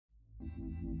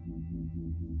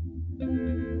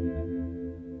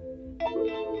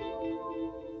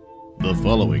The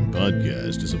following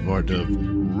podcast is a part of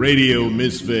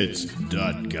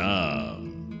RadioMisfits.com.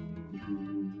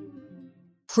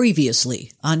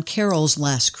 Previously on Carol's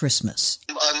Last Christmas.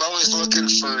 I'm always looking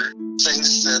for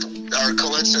things that are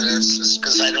coincidences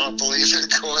because I don't believe in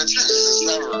coincidences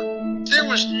ever. There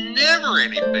was never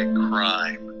any big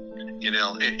crime, in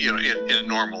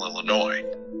normal Illinois.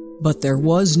 But there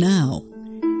was now.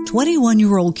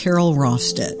 21-year-old Carol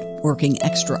Rofstad, working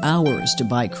extra hours to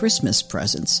buy Christmas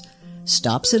presents,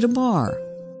 stops at a bar.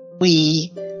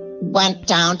 We went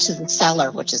down to the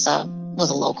Cellar, which was a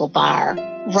local bar,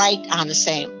 right on the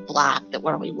same block that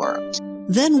where we worked.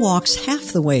 Then walks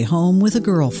half the way home with a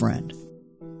girlfriend.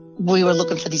 We were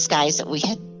looking for these guys that we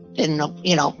had been,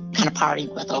 kind of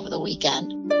partying with over the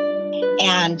weekend.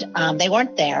 And they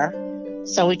weren't there.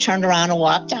 So we turned around and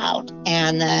walked out,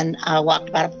 and then walked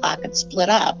about a block and split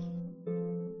up.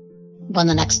 When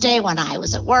the next day, when I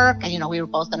was at work, and, we were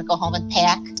both going to go home and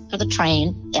pack for the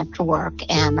train after work,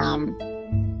 and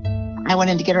I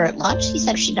went in to get her at lunch. He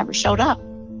said she never showed up.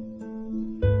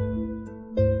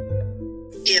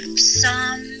 If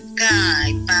some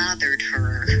guy bothered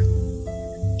her,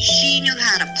 she knew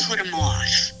how to put him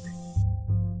off.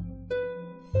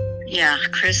 Yeah,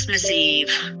 Christmas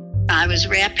Eve. I was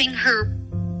wrapping her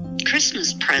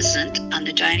Christmas present on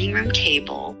the dining room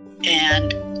table,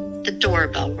 and the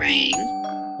doorbell rang.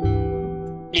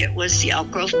 It was the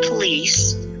Elk Grove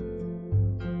police.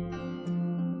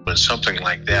 When something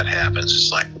like that happens,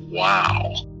 it's like,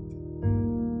 wow.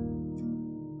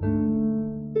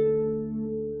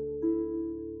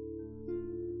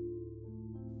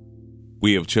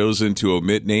 We have chosen to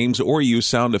omit names or use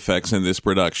sound effects in this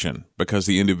production because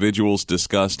the individuals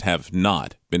discussed have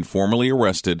not been formally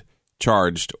arrested,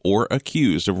 charged, or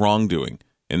accused of wrongdoing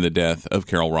in the death of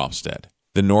Carol Rofstad.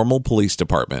 The Normal Police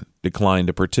Department declined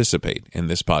to participate in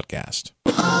this podcast.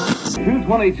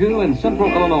 222 in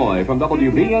Central Illinois from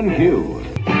WBNQ.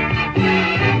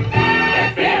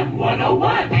 FM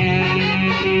 101.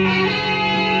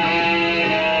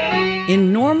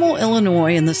 In Normal,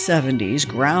 Illinois in the 70s,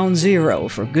 ground zero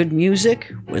for good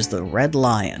music was the Red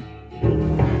Lion.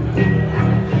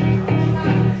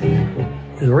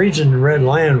 The reason the Red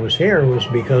Lion was here was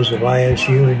because of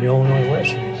ISU and the Illinois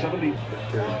West.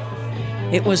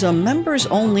 It was a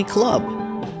members-only club,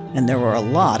 and there were a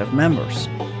lot of members.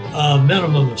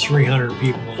 Minimum of 300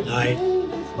 people a night,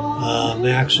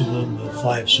 maximum of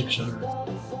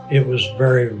 500-600. It was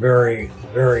very, very,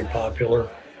 very popular.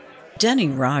 Denny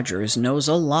Rogers knows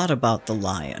a lot about the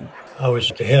Lion. I was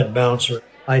the head bouncer.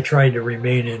 I tried to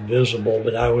remain invisible,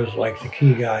 but I was like the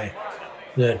key guy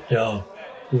that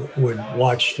would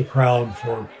watch the crowd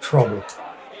for trouble.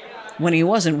 When he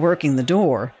wasn't working the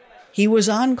door, he was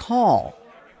on call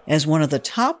as one of the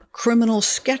top criminal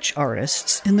sketch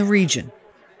artists in the region.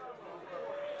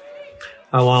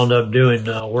 I wound up doing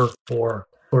work for,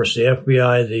 of course, the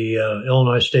FBI, the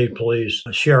Illinois State Police,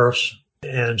 sheriffs,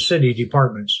 and city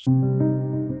departments.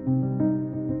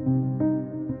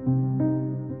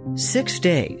 6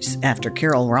 days after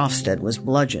Carol Rofstad was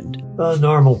bludgeoned,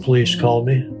 Normal Police called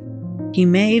me. He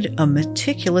made a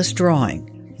meticulous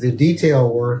drawing. The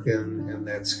detail work in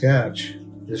that sketch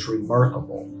is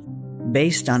remarkable.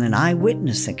 Based on an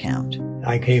eyewitness account.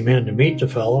 I came in to meet the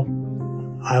fellow.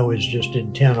 I was just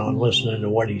intent on listening to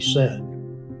what he said.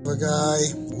 A guy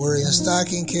wearing a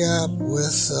stocking cap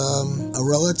with a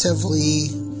relatively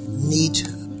neat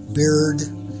beard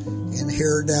and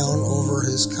hair down over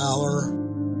his collar.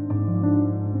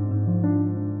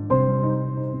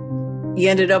 You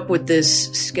ended up with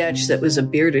this sketch that was a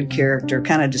bearded character.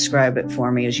 Kind of describe it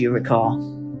for me as you recall.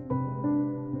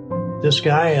 This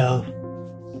guy,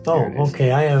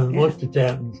 okay, I haven't looked at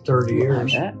that in 30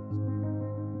 years.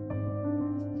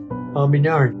 I'll be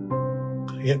darned.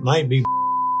 It might be.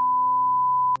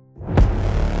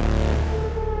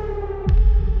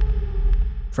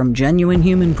 From Genuine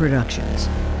Human Productions,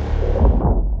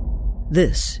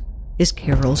 this is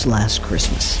Carol's Last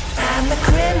Christmas. I'm a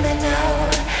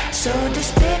criminal, so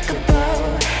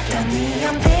despicable, done the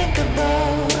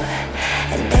unthinkable,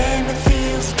 and then it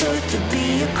feels good to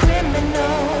be a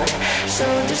criminal, so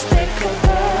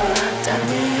despicable, done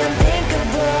the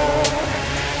unthinkable,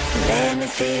 and then it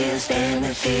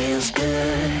feels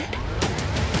good.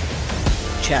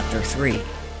 Chapter 3,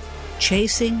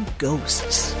 Chasing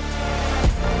Ghosts.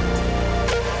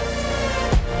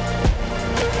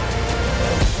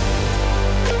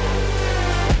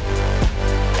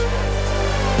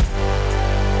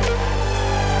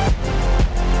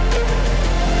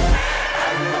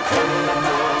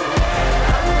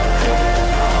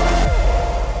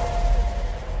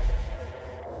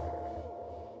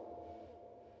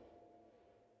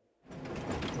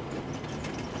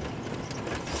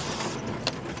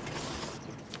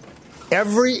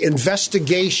 Every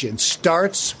investigation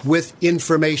starts with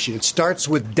information. It starts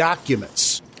with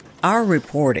documents. Our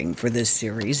reporting for this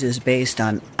series is based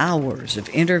on hours of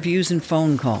interviews and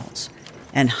phone calls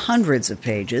and hundreds of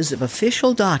pages of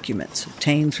official documents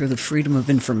obtained through the Freedom of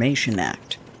Information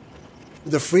Act.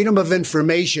 The Freedom of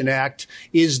Information Act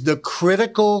is the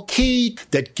critical key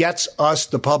that gets us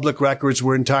the public records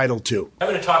we're entitled to. I'm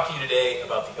going to talk to you today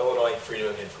about the Illinois Freedom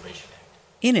of Information Act.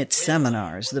 In its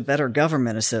seminars, the Better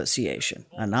Government Association,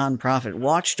 a nonprofit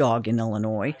watchdog in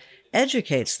Illinois,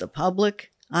 educates the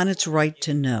public on its right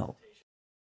to know.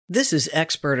 This is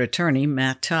expert attorney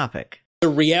Matt Topic. The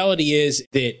reality is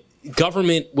that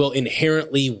government will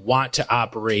inherently want to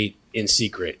operate in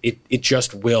secret. It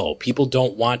just will. People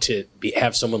don't want to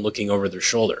have someone looking over their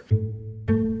shoulder.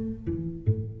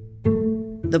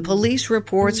 The police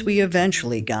reports we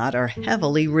eventually got are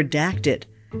heavily redacted.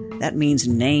 That means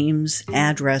names,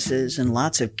 addresses, and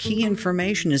lots of key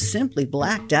information is simply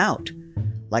blacked out,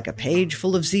 like a page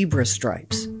full of zebra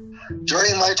stripes.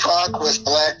 During my talk with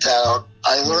Blacked Out,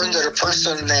 I learned that a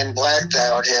person named Blacked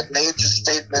Out had made the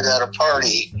statement at a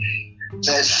party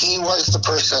that he was the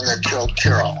person that killed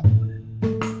Carol.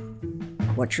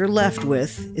 What you're left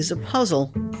with is a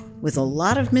puzzle with a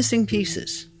lot of missing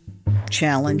pieces.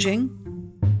 Challenging,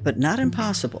 but not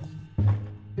impossible.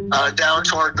 Down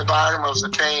toward the bottom of the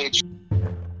page,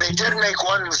 they did make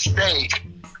one mistake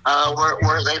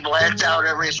where they blacked out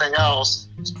everything else.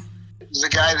 The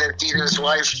guy that beat his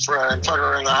wife and put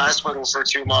her in the hospital for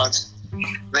 2 months,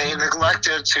 they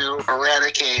neglected to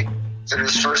eradicate that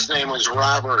his first name was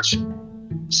Robert.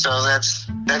 So that's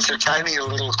a tiny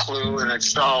little clue in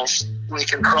itself. We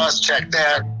can cross-check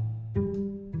that.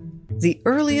 The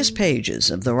earliest pages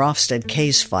of the Rofstad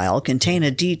case file contain a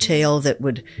detail that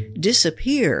would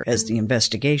disappear as the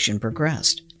investigation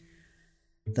progressed.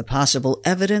 The possible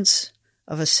evidence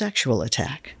of a sexual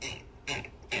attack.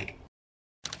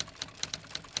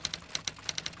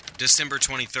 December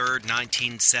 23rd,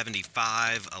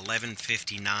 1975,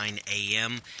 11:59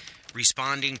 a.m.,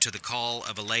 responding to the call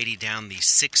of a lady down the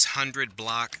 600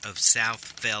 block of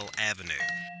South Fell Avenue.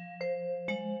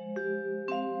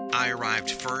 I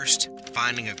arrived first,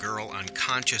 finding a girl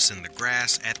unconscious in the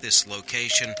grass at this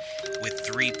location with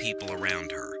 3 people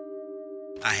around her.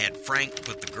 I had Frank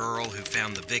put the girl who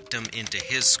found the victim into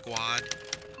his squad.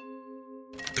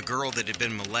 The girl that had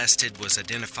been molested was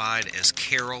identified as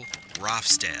Carol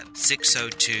Rofstad,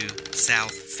 602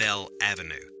 South Fell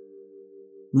Avenue.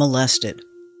 Molested.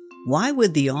 Why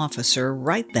would the officer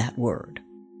write that word?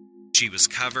 She was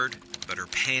covered, but her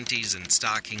panties and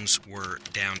stockings were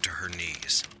down to her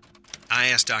knees. I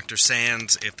asked Dr.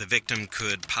 Sands if the victim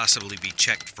could possibly be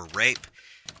checked for rape.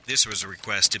 This was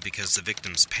requested because the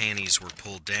victim's panties were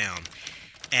pulled down.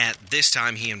 At this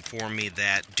time, he informed me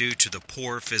that due to the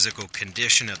poor physical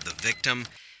condition of the victim,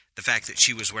 the fact that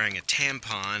she was wearing a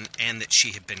tampon, and that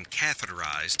she had been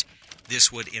catheterized,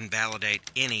 this would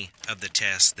invalidate any of the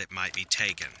tests that might be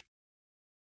taken.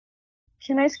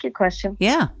 Can I ask you a question?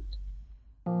 Yeah.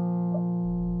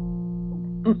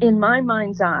 In my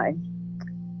mind's eye,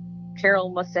 Carol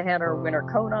must have had her winter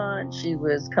coat on. She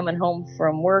was coming home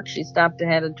from work. She stopped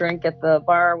and had a drink at the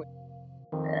bar.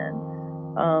 And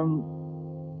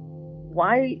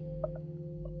why?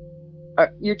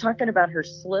 You're talking about her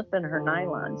slip and her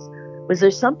nylons. Was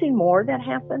there something more that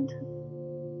happened?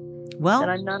 Well, that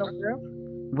I'm not aware of?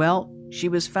 Well, she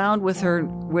was found with her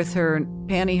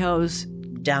pantyhose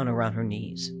down around her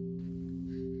knees.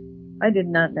 I did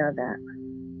not know that.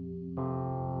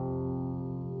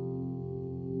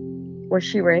 Was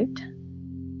she raped?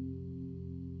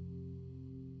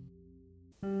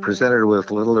 Presented with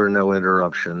little or no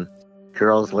interruption,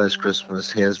 Carol's Last Christmas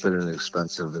has been an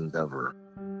expensive endeavor.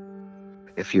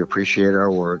 If you appreciate our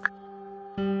work,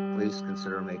 please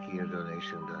consider making a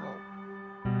donation to help.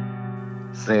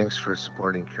 Thanks for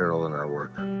supporting Carol and our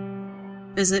work.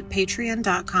 Visit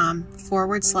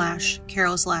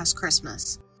patreon.com/Carol's Last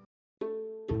Christmas.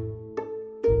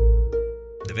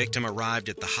 The victim arrived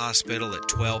at the hospital at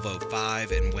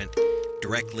 12:05 and went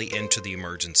directly into the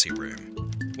emergency room.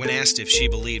 When asked if she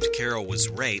believed Carol was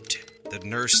raped, the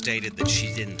nurse stated that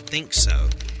she didn't think so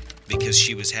because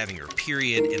she was having her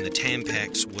period and the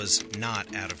Tampax was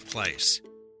not out of place.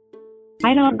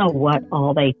 I don't know what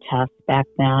all they test back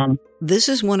then. This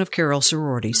is one of Carol's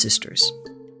sorority sisters.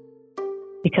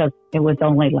 Because it was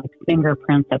only like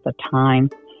fingerprints at the time.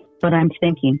 But I'm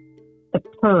thinking, the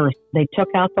purse, they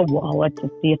took out the wallet to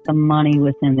see if the money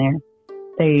was in there.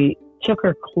 They took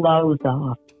her clothes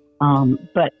off.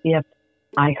 But if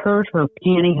I heard her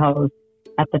pantyhose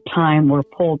at the time were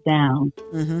pulled down,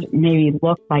 it maybe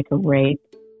looked like a rape.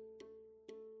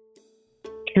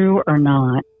 True or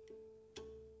not,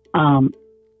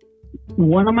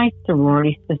 One of my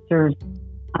sorority sisters,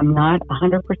 I'm not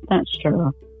 100%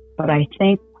 sure, but I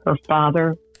think her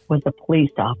father was a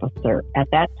police officer at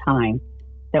that time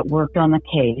that worked on the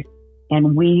case,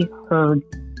 and we heard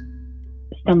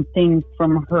some things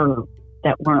from her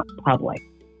that weren't public.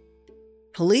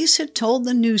 Police had told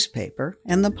the newspaper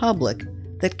and the public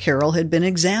that Carol had been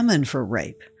examined for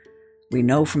rape. We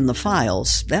know from the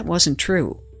files that wasn't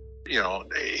true. You know,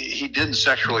 he didn't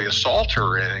sexually assault her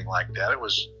or anything like that. It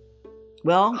was...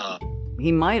 Well,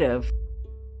 he might have.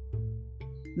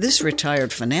 This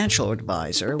retired financial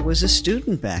advisor was a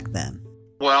student back then.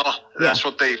 Well, that's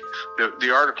what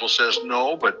the article says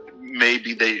no, but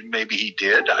maybe he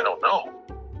did. I don't know.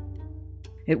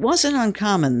 It wasn't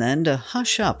uncommon then to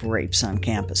hush up rapes on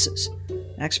campuses.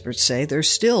 Experts say they're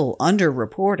still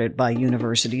underreported by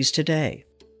universities today.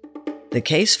 The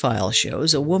case file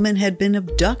shows a woman had been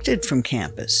abducted from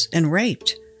campus and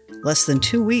raped less than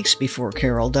 2 weeks before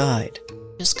Carol died.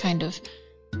 Just kind of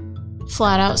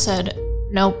flat out said,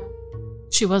 nope,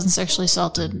 she wasn't sexually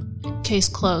assaulted. Case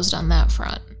closed on that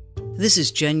front. This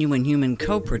is Genuine Human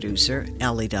co-producer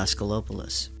Ali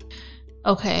Daskalopoulos.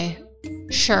 Okay,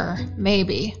 sure,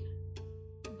 maybe.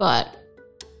 But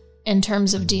in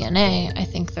terms of DNA, I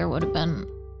think there would have been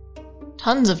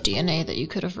tons of DNA that you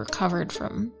could have recovered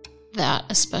from that,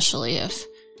 especially if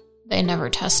they never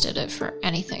tested it for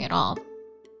anything at all.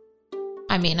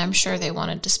 I mean, I'm sure they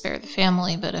wanted to spare the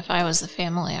family, but if I was the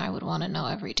family, I would want to know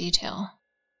every detail.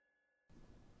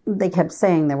 They kept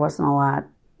saying there wasn't a lot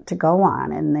to go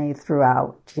on, and they threw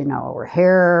out, her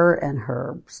hair and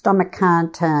her stomach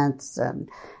contents,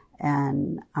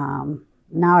 and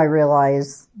now I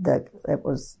realize that it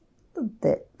was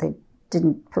that they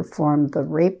didn't perform the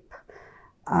rape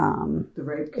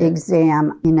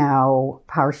exam,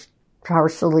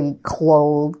 partially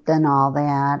clothed and all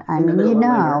that. I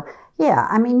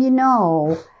mean,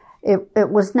 it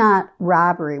was not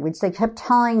robbery, which they kept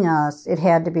telling us it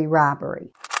had to be robbery.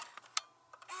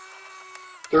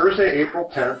 Thursday,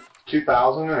 April 10th,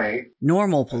 2008.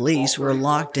 Normal police were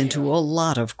locked into a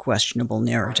lot of questionable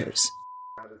narratives.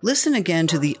 Listen again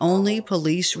to the only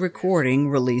police recording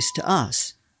released to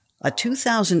us, a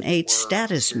 2008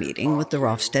 status meeting with the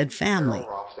Rofstad family.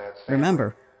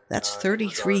 Remember, that's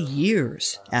 33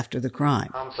 years after the crime.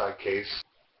 Homicide case.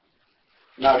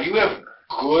 Now, do you have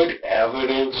good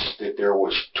evidence that there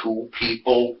was two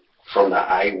people from the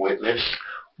eyewitness?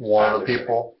 One of the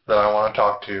people that I want to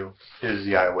talk to is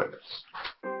the eyewitness.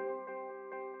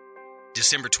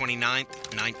 December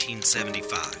 29th,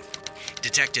 1975.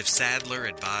 Detective Sadler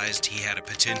advised he had a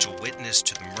potential witness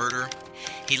to the murder.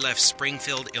 He left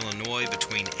Springfield, Illinois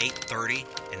between 8:30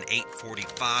 and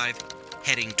 8:45,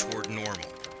 heading toward Normal.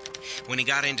 When he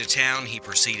got into town, he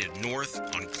proceeded north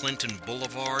on Clinton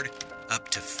Boulevard up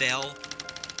to Fell.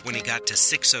 When he got to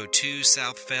 602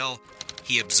 South Fell,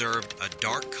 he observed a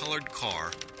dark-colored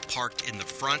car parked in the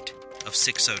front of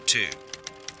 602.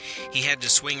 He had to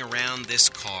swing around this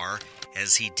car.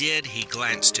 As he did, he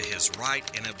glanced to his right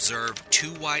and observed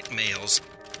two white males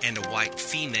and a white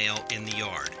female in the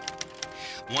yard.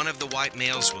 One of the white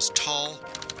males was tall,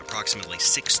 approximately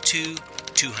 6'2",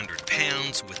 200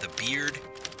 pounds, with a beard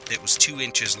that was 2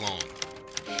 inches long.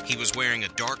 He was wearing a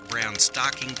dark brown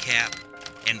stocking cap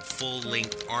and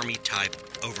full-length army-type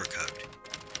overcoat.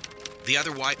 The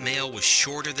other white male was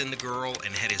shorter than the girl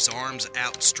and had his arms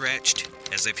outstretched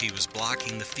as if he was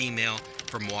blocking the female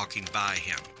from walking by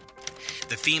him.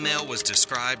 The female was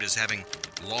described as having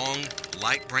long,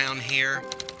 light brown hair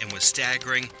and was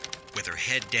staggering with her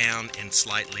head down and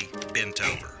slightly bent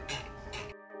over.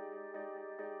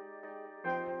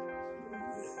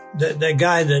 The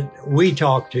guy that we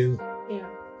talked to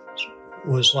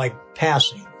was like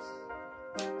passing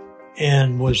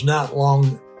and was not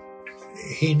long.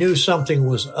 He knew something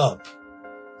was up,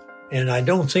 and I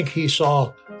don't think he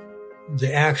saw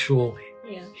the actual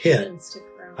hit.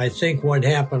 I think what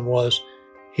happened was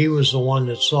he was the one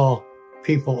that saw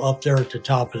people up there at the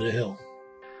top of the hill.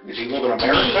 Does he live in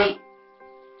America?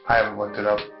 I haven't looked it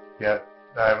up yet.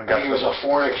 I haven't got. He was a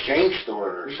foreign exchange student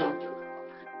or something.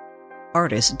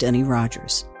 Artist Denny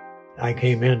Rogers. I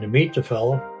came in to meet the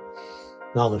fellow.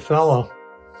 Now the fellow,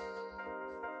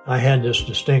 I had this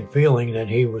distinct feeling that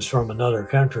he was from another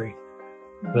country,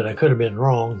 but I could have been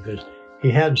wrong because he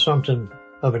had something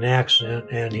of an accent,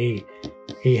 and he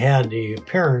had the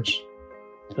appearance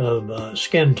of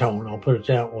skin tone, I'll put it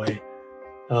that way,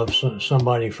 of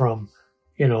somebody from,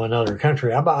 another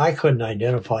country. I couldn't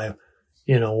identify,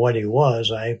 what he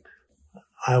was.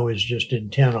 I was just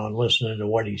intent on listening to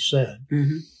what he said.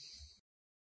 Mm-hmm.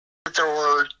 There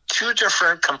were two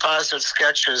different composite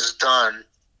sketches done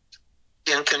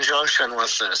in conjunction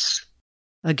with this.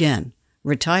 Again,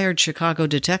 retired Chicago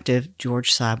detective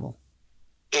George Seibel.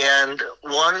 And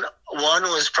one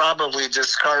was probably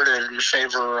discarded in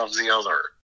favor of the other.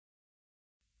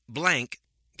 Blank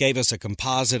gave us a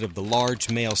composite of the large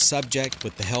male subject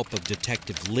with the help of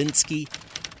Detective Linsky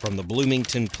from the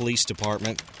Bloomington Police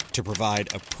Department to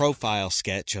provide a profile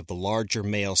sketch of the larger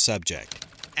male subject.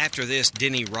 After this,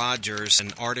 Denny Rogers,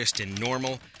 an artist in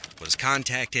Normal, was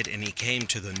contacted and he came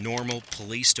to the Normal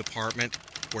Police Department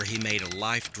where he made a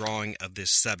life drawing of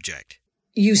this subject.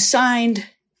 You signed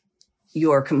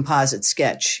your composite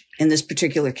sketch in this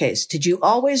particular case. Did you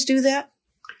always do that?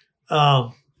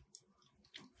 I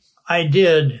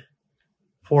did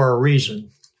for a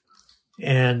reason.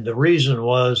 And the reason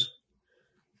was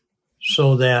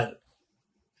so that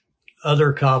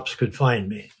other cops could find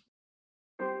me.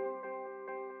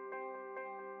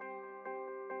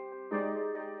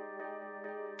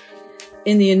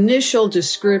 In the initial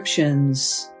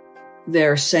descriptions,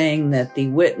 they're saying that the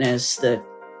witness, the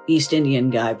East Indian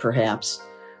guy perhaps,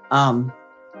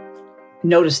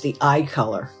 noticed the eye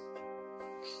color.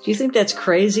 Do you think that's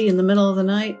crazy in the middle of the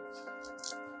night?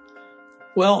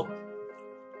 Well,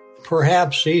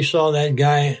 perhaps he saw that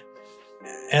guy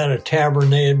at a tavern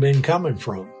they had been coming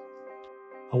from.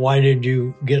 Why did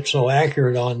you get so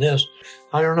accurate on this?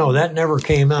 I don't know. That never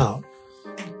came out.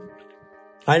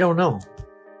 I don't know.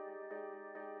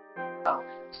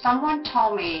 Someone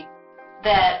told me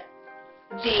that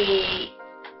the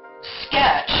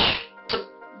sketch, the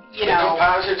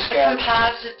composite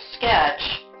sketch,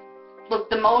 looked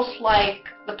the most like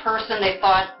the person they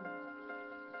thought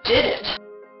did it.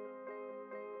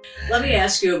 Let me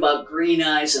ask you about green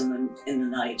eyes in the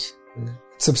night.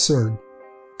 It's absurd.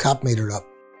 Cop made it up.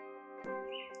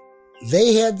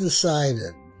 They had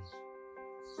decided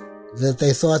that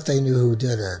they thought they knew who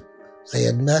did it. They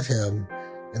had met him,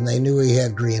 and they knew he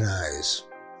had green eyes.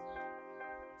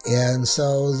 And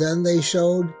so then they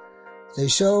showed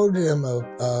him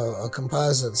a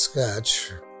composite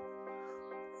sketch,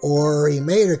 or he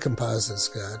made a composite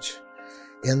sketch,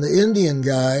 and the Indian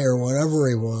guy, or whatever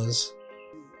he was,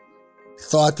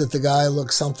 thought that the guy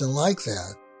looked something like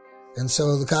that. And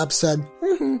so the cop said,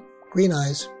 green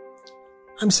eyes.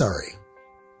 I'm sorry.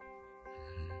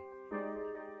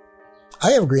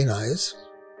 I have green eyes,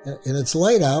 and it's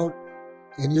light out,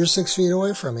 and you're 6 feet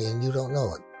away from me, and you don't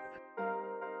know it.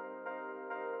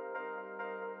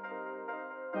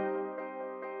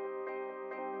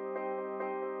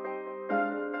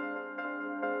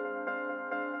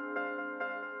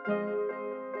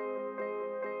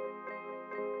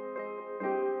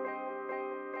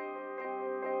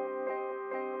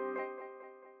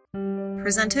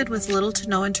 Presented with little to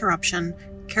no interruption,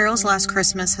 Carol's Last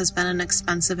Christmas has been an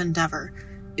expensive endeavor.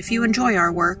 If you enjoy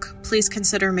our work, please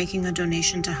consider making a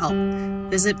donation to help.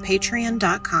 Visit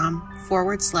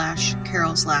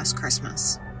patreon.com/Carol's Last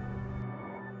Christmas.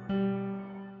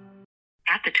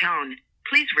 At the tone,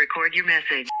 please record your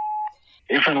message.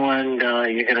 If and when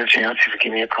you get a chance, if you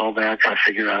give me a call back, I'll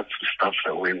figure out some stuff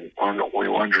that we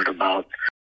wondered about.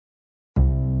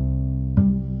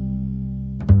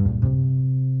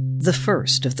 The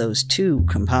first of those 2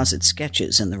 composite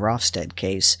sketches in the Rofstad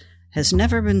case has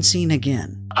never been seen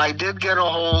again. I did get a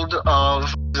hold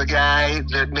of the guy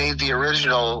that made the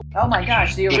original. Oh my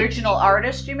gosh, the original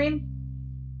artist, you mean?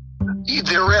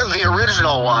 The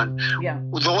original one. Yeah.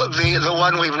 The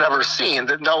one we've never seen,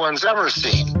 that no one's ever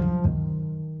seen.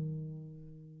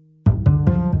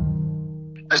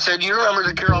 I said, you remember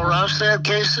the Carol Rofstad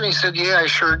case? And he said, yeah, I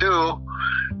sure do.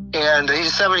 And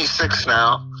he's 76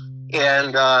 now.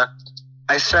 And I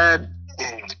said,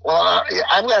 well,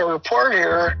 I've got a report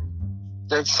here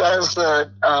that says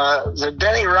that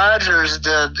Denny Rogers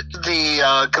did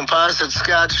the composite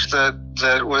sketch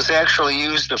that was actually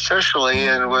used officially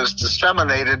and was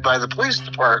disseminated by the police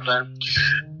department.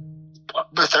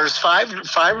 But there's five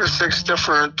or six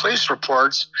different police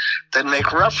reports that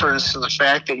make reference to the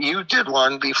fact that you did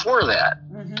one before that.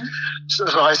 Mm-hmm.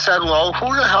 So I said, well,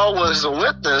 who the hell was the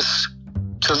witness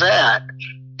to that?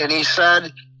 And he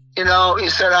said,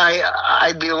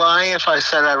 I'd be lying if I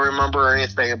said I remember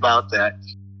anything about that.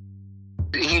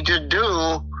 He did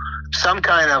do some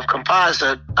kind of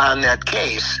composite on that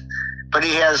case, but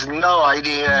he has no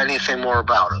idea anything more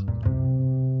about it.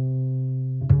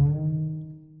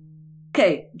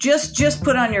 Okay, just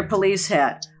put on your police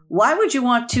hat. Why would you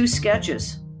want 2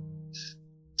 sketches?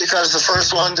 Because the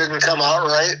first one didn't come out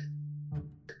right.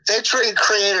 They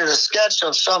created a sketch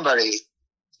of somebody,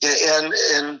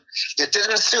 and it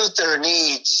didn't suit their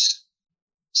needs.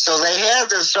 So they had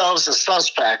themselves a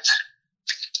suspect,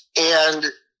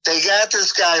 and they got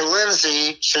this guy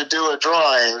Lindsay to do a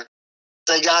drawing.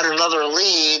 They got another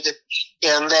lead,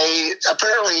 and they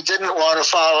apparently didn't want to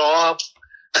follow up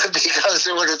because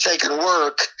it would have taken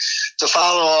work to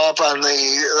follow up on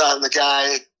the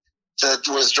guy that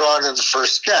was drawn in the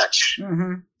first sketch.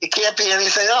 Mm-hmm. It can't be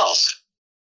anything else.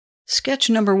 Sketch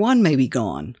number 1 may be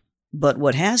gone, but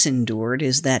what has endured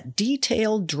is that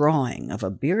detailed drawing of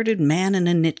a bearded man in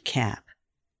a knit cap,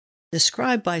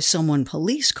 described by someone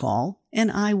police call an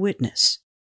eyewitness.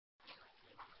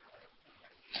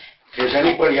 Has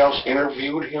anybody else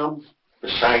interviewed him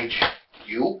besides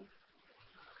you?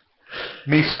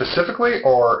 Me specifically,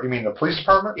 or you mean the police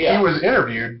department? Yeah. He was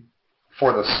interviewed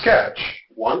for the sketch.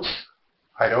 Once?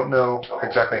 I don't know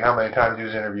exactly how many times he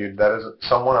was interviewed. That is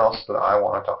someone else that I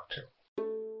want to talk to.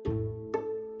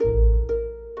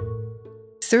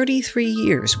 33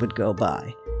 years would go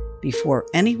by before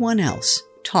anyone else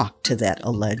talked to that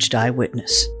alleged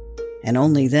eyewitness. And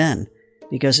only then,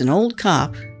 because an old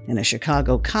cop in a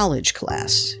Chicago college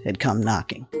class had come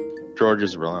knocking. George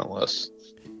is relentless.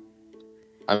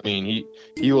 I mean,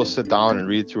 he will sit down and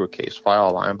read through a case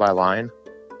file line by line,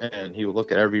 and he will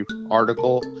look at every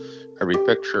article, every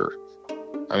picture.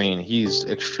 I mean, he's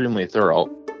extremely thorough.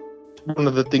 One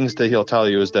of the things that he'll tell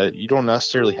you is that you don't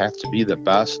necessarily have to be the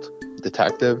best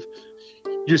detective.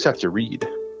 You just have to read.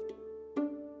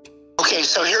 Okay,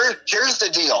 so here's the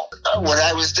deal. When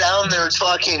I was down there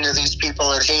talking to these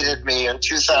people that hated me in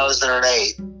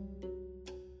 2008,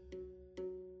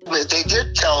 they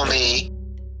did tell me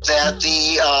that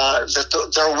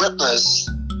their witness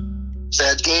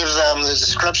that gave them the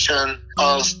description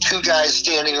of two guys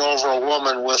standing over a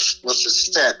woman with a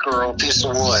stick or a piece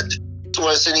of wood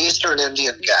was an Eastern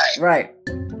Indian guy. Right.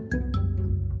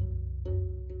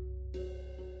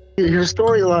 His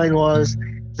storyline was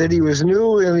that he was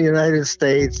new in the United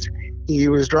States. He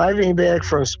was driving back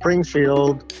from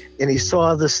Springfield, and he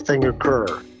saw this thing occur.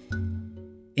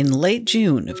 In late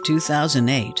June of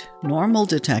 2008, normal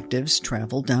detectives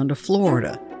traveled down to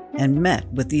Florida and met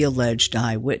with the alleged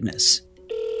eyewitness.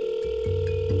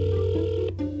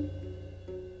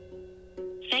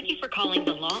 Thank you for calling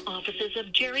the law offices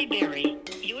of Jerry Berry.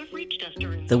 You have reached us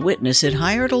during... The witness had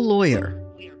hired a lawyer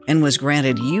and was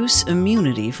granted use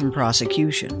immunity from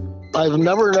prosecution. I've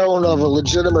never known of a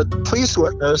legitimate police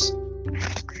witness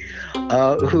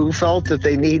who felt that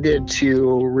they needed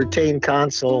to retain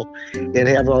counsel and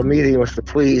have a meeting with the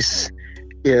police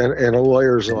in a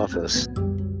lawyer's office.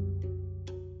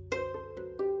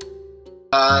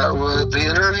 The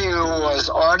interview was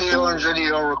audio and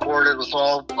video recorded with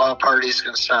all parties'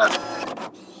 consent.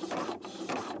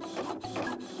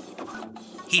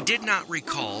 He did not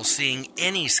recall seeing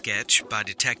any sketch by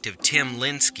Detective Tim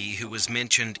Linsky, who was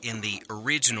mentioned in the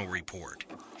original report.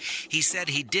 He said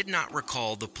he did not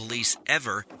recall the police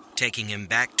ever taking him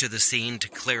back to the scene to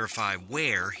clarify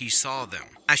where he saw them.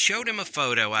 I showed him a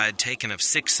photo I had taken of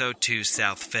 602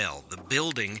 South Fell, the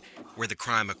building where the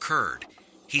crime occurred.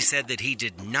 He said that he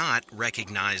did not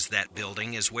recognize that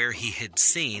building as where he had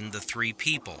seen the three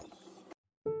people.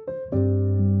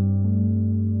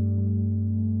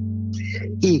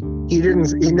 He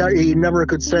never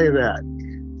could say that.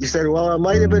 He said, well, it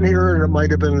might have been here and it might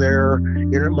have been there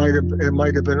and it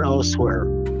might have been elsewhere.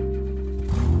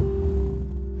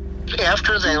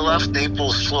 After they left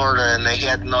Naples, Florida, and they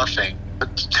had nothing, to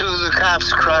the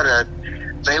cops' credit,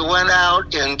 they went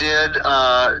out and did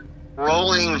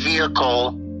rolling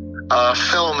vehicle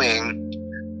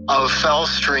filming of Fell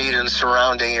Street and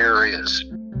surrounding areas.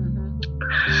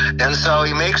 And so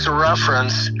he makes a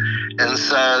reference and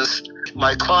says,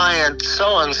 my client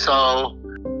so-and-so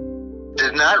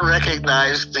did not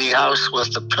recognize the house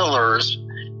with the pillars,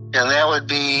 and that would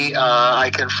be, I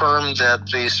confirmed that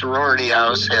the sorority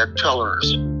house had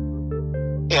pillars.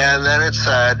 And then it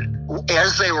said,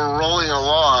 as they were rolling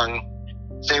along,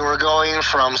 they were going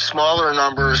from smaller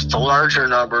numbers to larger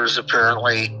numbers,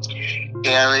 apparently.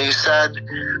 And he said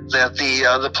that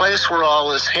the place where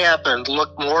all this happened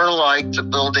looked more like the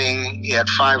building at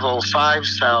 505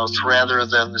 South rather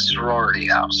than the sorority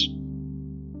house.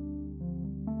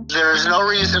 There's no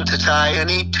reason to tie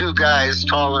any two guys,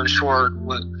 tall and short,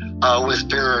 with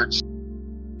beards,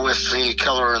 with the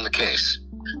killer in the case.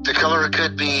 The killer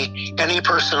could be any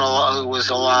person who was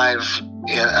alive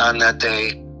on that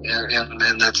day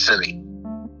in that city.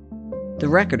 The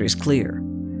record is clear.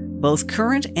 Both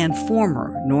current and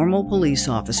former normal police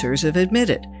officers have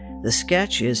admitted the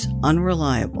sketch is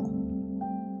unreliable.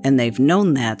 And they've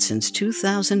known that since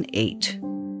 2008.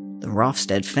 The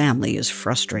Rofstad family is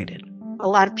frustrated. A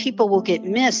lot of people will get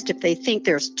missed if they think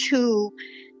there's two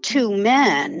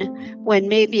men when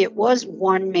maybe it was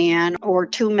one man or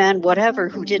two men, whatever,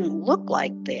 who didn't look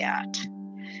like that.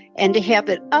 And to have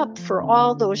it up for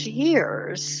all those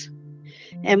years,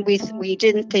 and we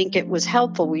didn't think it was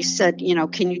helpful. We said,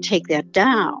 can you take that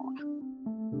down?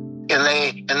 And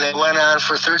they went on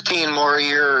for 13 more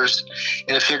years.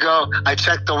 And if you go, I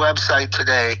checked the website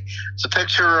today. The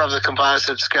picture of the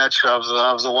composite sketch of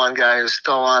the one guy is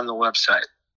still on the website.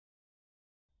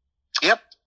 Yep.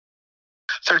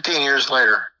 13 years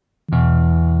later.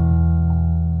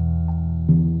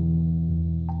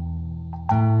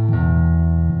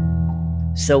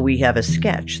 So we have a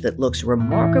sketch that looks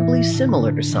remarkably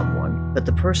similar to someone, but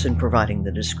the person providing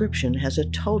the description has a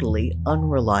totally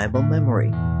unreliable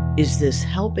memory. Is this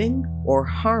helping or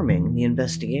harming the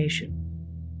investigation?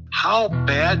 How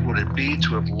bad would it be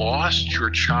to have lost your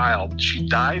child? She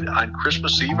died on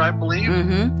Christmas Eve, I believe.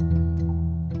 Mm-hmm.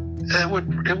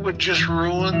 It would just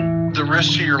ruin the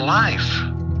rest of your life.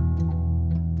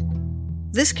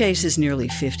 This case is nearly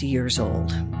 50 years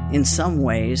old. In some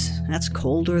ways, that's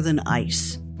colder than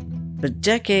ice. But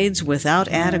decades without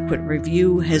adequate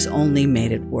review has only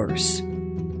made it worse.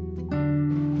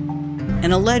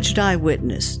 An alleged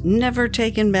eyewitness never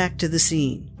taken back to the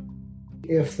scene.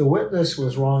 If the witness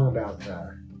was wrong about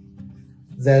that,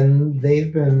 then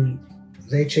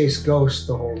they chased ghosts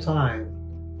the whole time.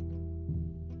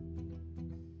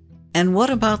 And what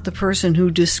about the person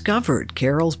who discovered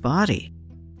Carol's body?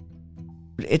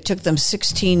 It took them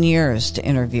 16 years to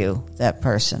interview that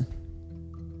person.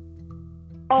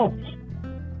 Oh,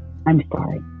 I'm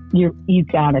sorry. You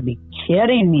gotta be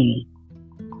kidding me.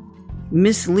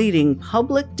 Misleading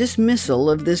public dismissal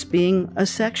of this being a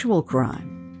sexual crime.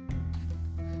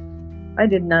 I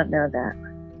did not know that.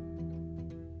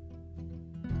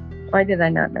 Why did I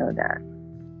not know that?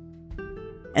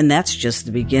 And that's just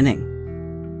the beginning.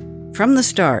 From the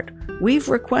start, we've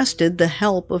requested the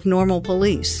help of normal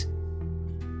police.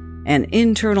 An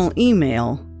internal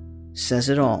email says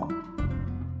it all.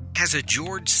 Has a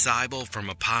George Seibel from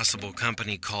a possible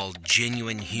company called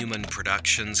Genuine Human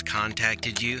Productions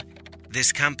contacted you?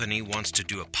 This company wants to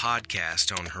do a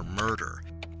podcast on her murder.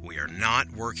 We are not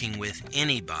working with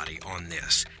anybody on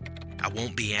this. I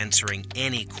won't be answering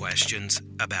any questions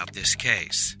about this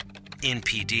case.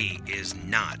 NPD is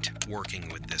not working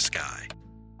with this guy.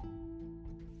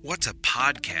 What's a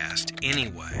podcast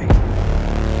anyway?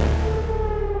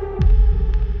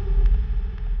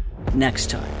 Next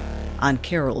time on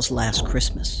Carol's Last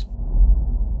Christmas.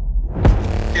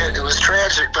 It was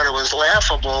tragic, but it was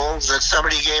laughable that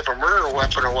somebody gave a murder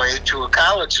weapon away to a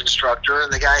college instructor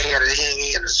and the guy had it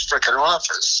hanging in his frickin'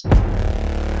 office.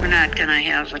 We're not going to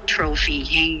have a trophy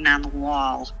hanging on the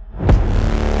wall.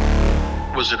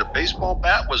 Was it a baseball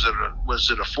bat? Was it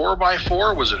a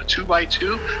 4x4? Was it a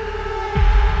 2x2?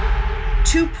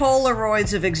 2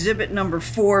 Polaroids of exhibit number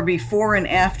 4 before and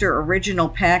after original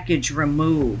package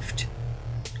removed.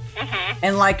 Mm-hmm.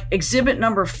 And like exhibit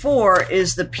number 4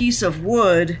 is the piece of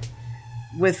wood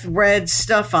with red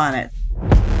stuff on it.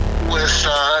 With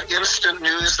instant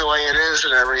news the way it is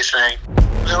and everything,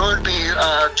 there would be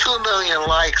 2 million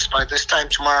likes by this time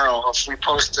tomorrow if we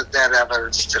posted that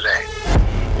evidence today.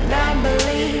 And I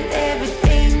believe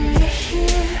everything you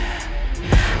hear.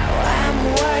 I'm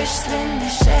worse than the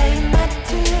shame I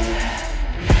do.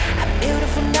 A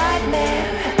beautiful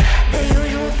nightmare, the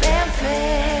usual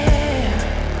fanfare.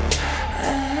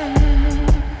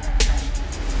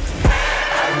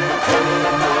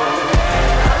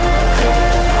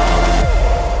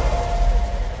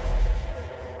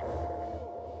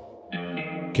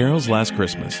 Carol's Last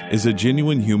Christmas is a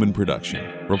genuine human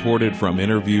production, reported from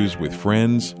interviews with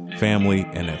friends, family,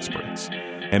 and experts,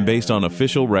 and based on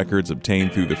official records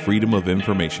obtained through the Freedom of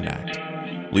Information Act.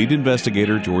 Lead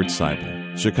investigator George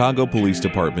Seibel, Chicago Police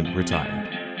Department,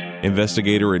 retired.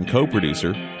 Investigator and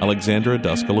co-producer Alexandra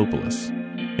Daskalopoulos.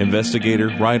 Investigator,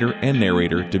 writer, and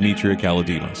narrator Demetria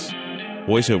Kalodimos.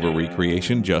 Voiceover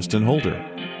recreation Justin Holder.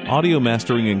 Audio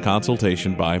mastering and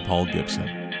consultation by Paul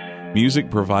Gibson. Music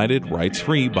provided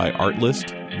rights-free by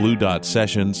Artlist, Blue Dot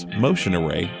Sessions, Motion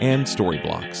Array, and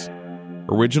Storyblocks.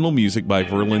 Original music by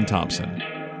Verlin Thompson.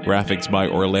 Graphics by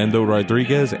Orlando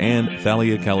Rodriguez and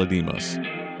Thalia Kalodimos.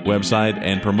 Website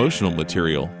and promotional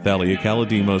material, Thalia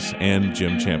Kalodimos and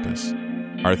Jim Champus.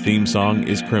 Our theme song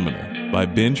is Criminal by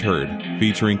Binge Herd,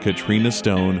 featuring Katrina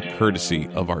Stone, courtesy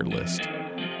of Artlist.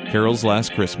 Carol's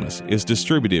Last Christmas is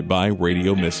distributed by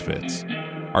Radio Misfits.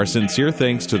 Our sincere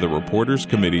thanks to the Reporters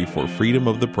Committee for Freedom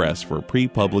of the Press for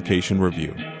pre-publication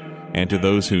review, and to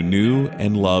those who knew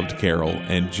and loved Carol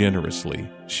and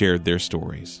generously shared their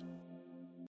stories.